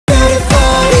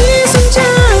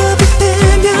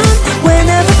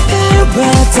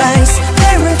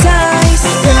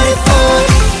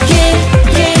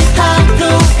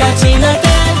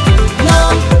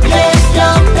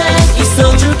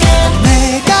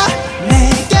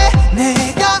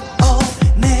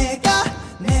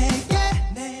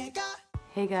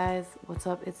guys, what's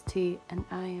up? It's T and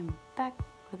I am back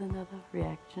with another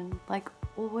reaction. Like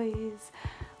always,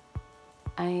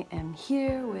 I am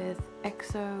here with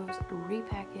EXO's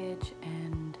repackage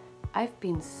and I've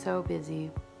been so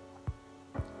busy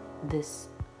this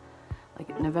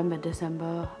like November,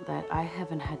 December that I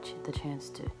haven't had the chance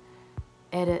to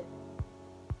edit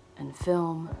and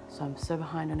film, so I'm so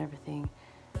behind on everything.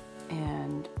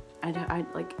 And I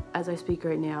like, as I speak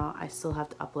right now, I still have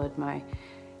to upload my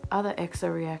other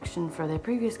EXO reaction for their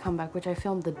previous comeback, which I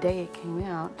filmed the day it came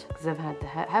out because I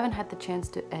haven't had the chance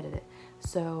to edit it.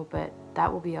 So, but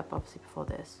that will be up obviously before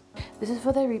this. This is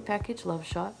for their repackaged Love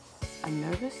Shot. I'm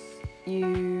nervous.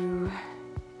 You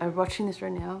are watching this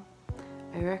right now.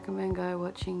 I recommend go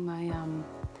watching my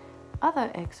other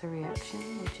EXO reaction,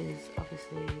 which is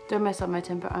obviously Don't Mess Up My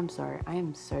Temper. I'm sorry, I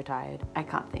am so tired, I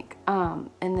can't think.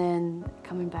 And then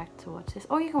coming back to watch this,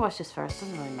 or you can watch this first,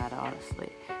 doesn't really matter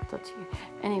honestly, it's up to you.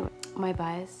 Anyway, my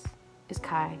bias is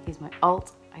Kai. He's my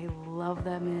alt. I love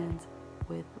that man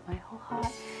with my whole heart.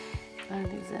 I don't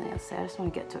think there's anything else to say. I just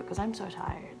want to get to it because I'm so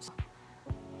tired.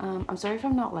 I'm sorry if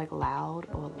I'm not like loud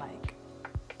or like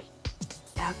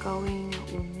outgoing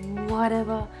or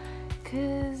whatever,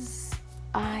 because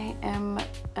I am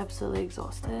absolutely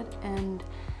exhausted and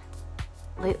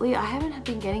lately I haven't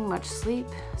been getting much sleep,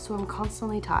 so I'm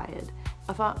constantly tired.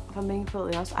 If I'm being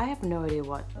completely honest, I have no idea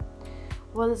what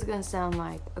this is gonna sound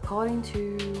like. According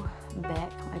to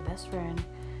Beck, my best friend,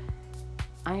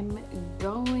 I'm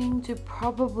going to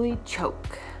probably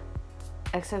choke.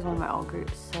 EXO is one of my old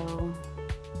groups, so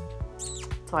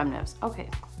I'm nervous. Okay,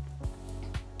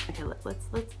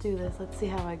 let's do this. Let's see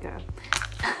how I go.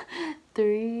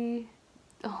 3.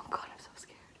 Oh god, I'm so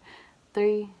scared.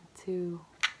 3, 2,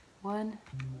 1.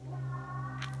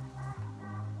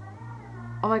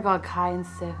 Oh my god, Kai and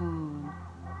Sehun.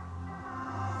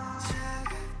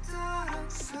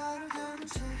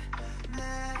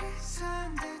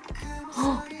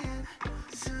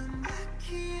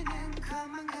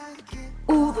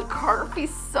 Oh, the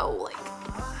choreography's so like.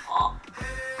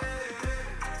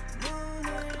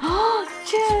 Oh,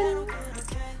 Jen.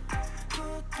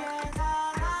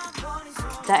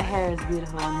 That hair is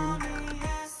beautiful on him.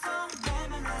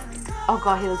 Oh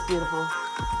god, he looks beautiful.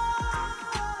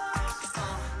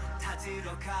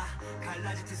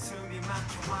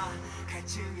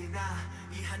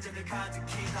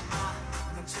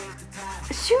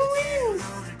 Shoo-wee!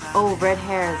 Oh, red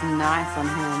hair is nice on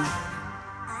him.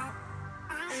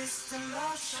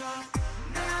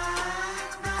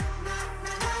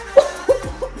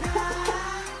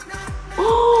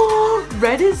 Oh,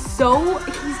 red is so,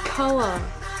 he's color.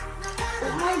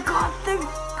 Oh my god, the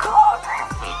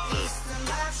choreography!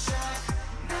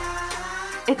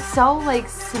 It's so like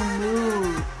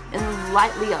smooth and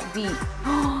lightly upbeat.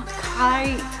 Oh,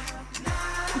 Kai,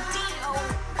 Dio,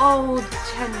 oh,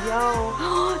 Chanyeol,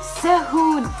 oh,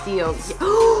 Sehun, Dio,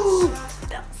 oh,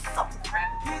 that's so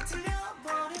pretty.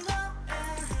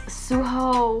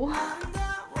 Suho,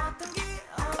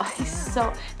 oh, he's so,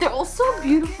 they're all so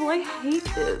beautiful. I hate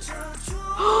this.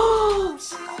 Oh,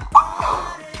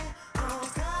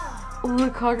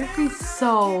 the choreography is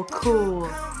so cool.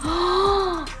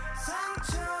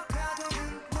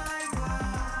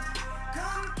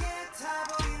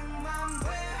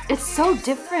 It's so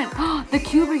different. The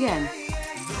cube again.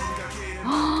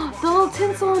 The little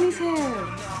tinsel on his hair.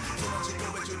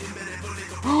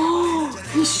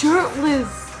 He's shirtless.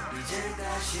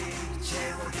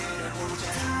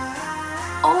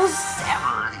 Oh, Sam.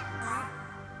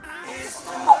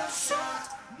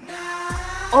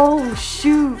 Oh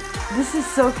shoot, this is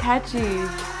so catchy.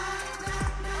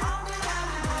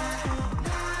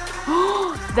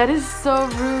 That is so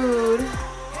rude.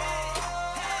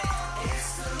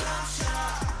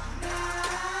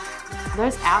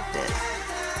 There's outfits.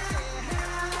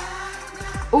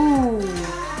 Ooh.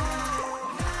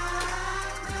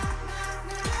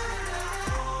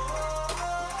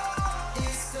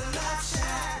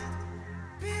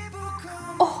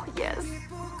 Oh yes.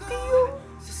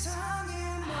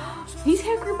 His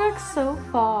hair grew back so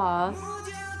fast.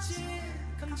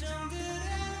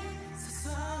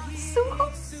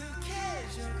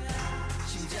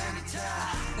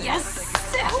 Yes!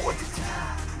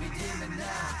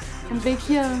 And Big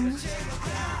Young.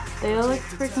 They all look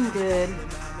freaking good.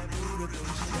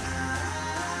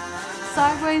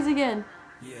 Sideways again.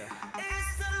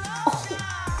 Oh,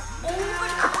 oh my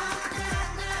god.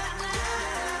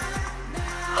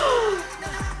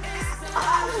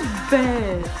 Oh,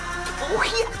 bad. Oh,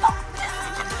 yeah.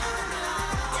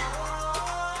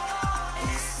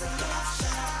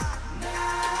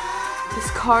 This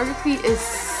choreography is,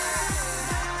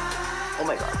 oh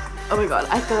my god. Oh my god,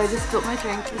 I thought I just spilled my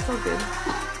drink. It's so good.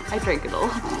 I drank it all.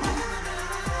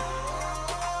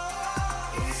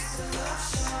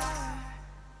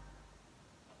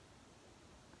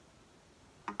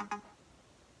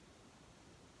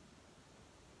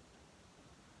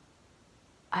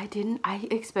 I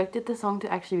expected the song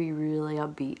to actually be really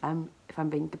upbeat. If I'm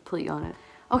being completely honest.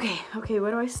 Okay,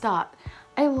 where do I start?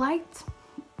 I liked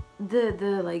the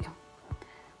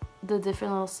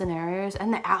different little scenarios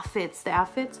and the outfits.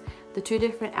 The two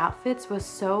different outfits were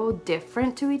so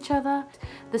different to each other.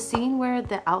 The scene where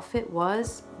the outfit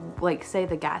was, like, say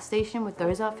the gas station with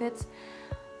those outfits,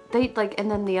 and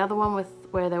then the other one with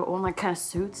where they were all like kind of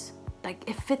suits, like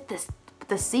it fit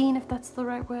the scene, if that's the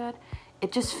right word.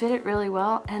 It just fit it really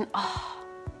well, and oh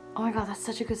my god, that's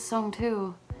such a good song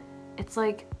too. It's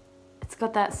like, it's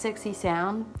got that sexy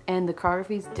sound, and the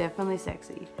choreography is definitely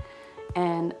sexy,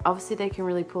 and obviously they can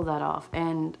really pull that off.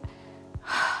 And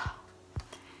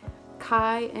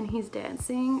Kai and his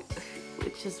dancing,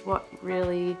 which is what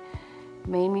really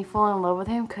made me fall in love with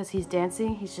him, because he's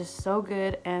dancing, he's just so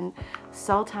good and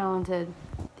so talented.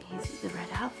 He's the red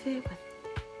outfit with,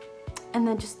 and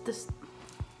then just this,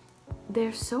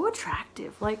 they're so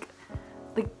attractive. Like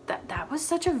that was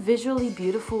such a visually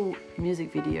beautiful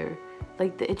music video.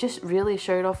 Like it just really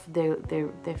showed off their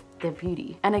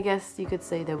beauty. And I guess you could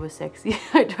say they were sexy.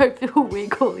 I don't feel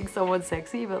weird calling someone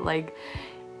sexy, but like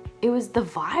it was the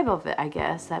vibe of it, I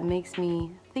guess, that makes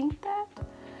me think that.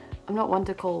 I'm not one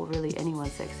to call really anyone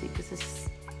sexy, because it's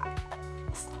not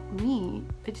me.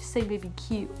 I just say maybe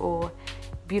cute or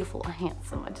beautiful or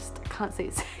handsome. I can't say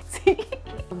sexy.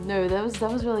 No, that was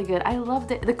really good. I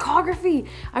loved it. The choreography,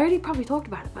 I already probably talked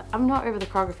about it, but I'm not over the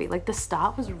choreography. Like the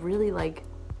start was really like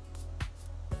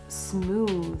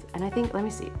smooth, and I think, let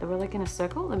me see, they were like in a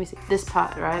circle. Let me see this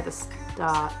part, right? The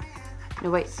start,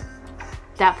 no wait,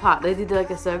 that part, they did like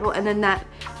a circle, and then that,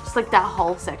 just like that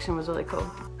whole section was really cool.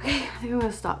 Okay, I think I'm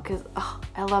gonna stop, because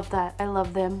I love that. I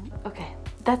love them. Okay,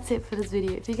 that's it for this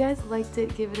video. If you guys liked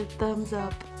it, give it a thumbs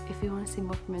up. If you want to see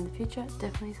more from me in the future,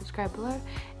 definitely subscribe below,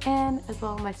 and as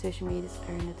well my social medias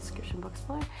are in the description box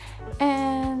below,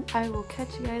 and I will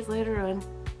catch you guys later on.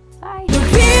 Bye.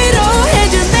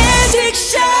 Magic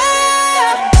show.